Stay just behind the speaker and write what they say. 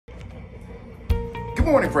Good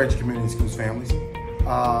morning, Frederick Community Schools families.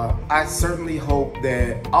 I certainly hope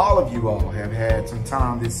that all of you all have had some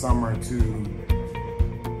time this summer to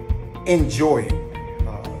enjoy it.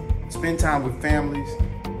 Spend time with families,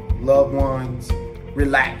 loved ones,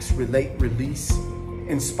 relax, relate, release,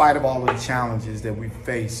 in spite of all of the challenges that we've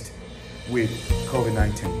faced with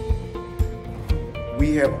COVID-19.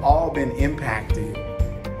 We have all been impacted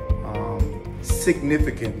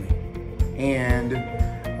significantly, and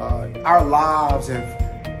our lives have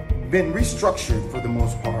been restructured for the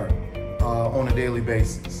most part on a daily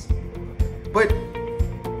basis. But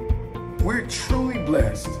we're truly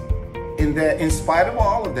blessed in that, in spite of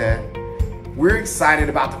all of that, we're excited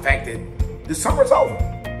about the fact that the summer's over.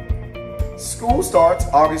 School starts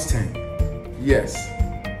August 10th. Yes,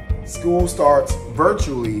 school starts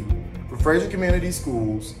virtually for Frederick Community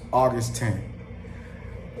Schools August 10th.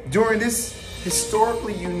 During this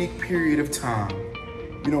historically unique period of time,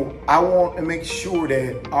 I want to make sure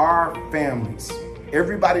that our families,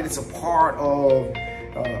 everybody that's a part of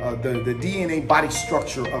the DNA body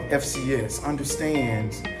structure of FCS,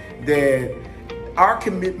 understands that our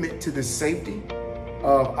commitment to the safety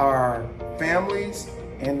of our families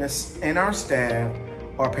and our staff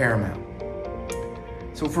are paramount.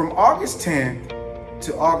 So from August 10th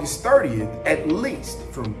to August 30th, at least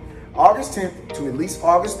from August 10th to at least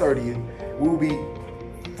August 30th, we will be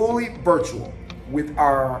fully virtual with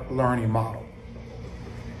our learning model.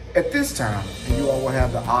 At this time, you all will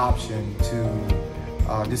have the option to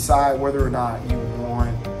decide whether or not you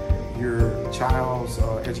want your child's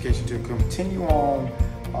education to continue on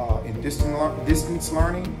in distance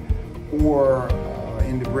learning or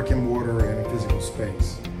in the brick and mortar and a physical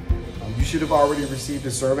space. You should have already received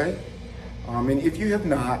a survey. And if you have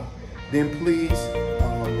not, then please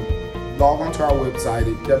log on to our website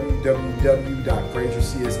at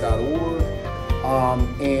www.fraziercs.org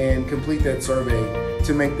and complete that survey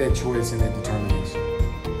to make that choice and that determination.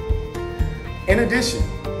 In addition,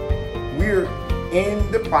 we're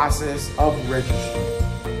in the process of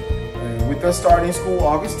registering. With us starting school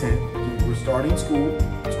August 10th, we're starting school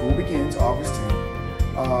begins August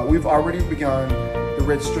 10th. We've already begun the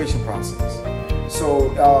registration process.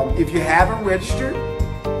 So if you haven't registered,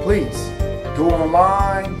 please go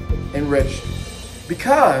online and register.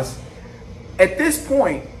 Because at this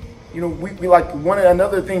point, we like one of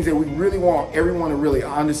another things that we really want everyone to really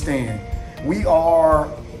understand. We are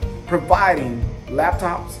providing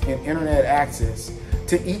laptops and internet access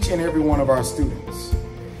to each and every one of our students.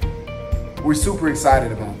 We're super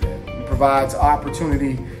excited about that. It provides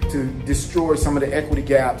opportunity to destroy some of the equity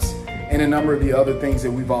gaps and a number of the other things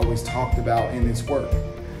that we've always talked about in this work.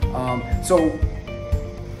 So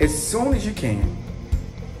as soon as you can,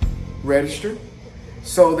 register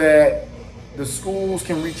so that the schools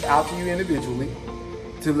can reach out to you individually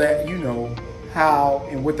to let you know how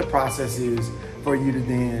and what the process is for you to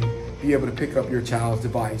then be able to pick up your child's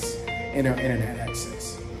device and their internet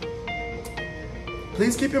access.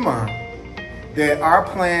 Please keep in mind that our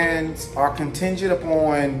plans are contingent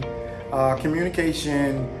upon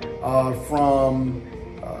communication from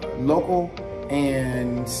local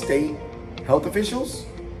and state health officials,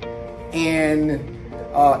 and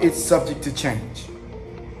it's subject to change.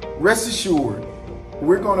 Rest assured,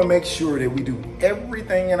 we're going to make sure that we do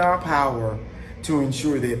everything in our power to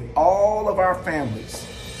ensure that all of our families,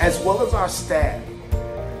 as well as our staff,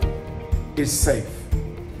 is safe.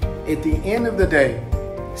 At the end of the day,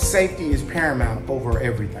 safety is paramount over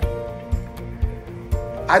everything.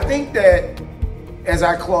 I think that as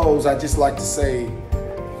I close, I'd just like to say,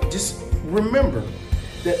 just remember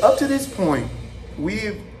that up to this point,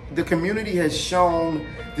 the community has shown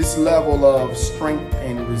this level of strength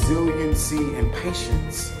and resiliency and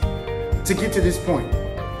patience to get to this point.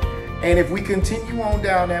 And if we continue on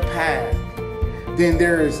down that path, then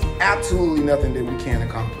there is absolutely nothing that we can't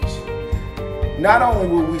accomplish. Not only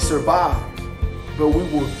will we survive, but we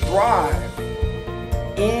will thrive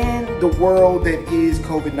in the world that is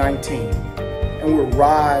COVID-19, and we'll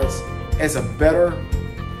rise as a better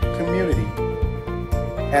community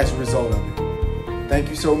as a result of it. Thank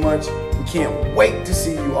you so much. We can't wait to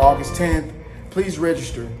see you August 10th. Please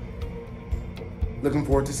register. Looking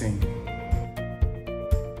forward to seeing you.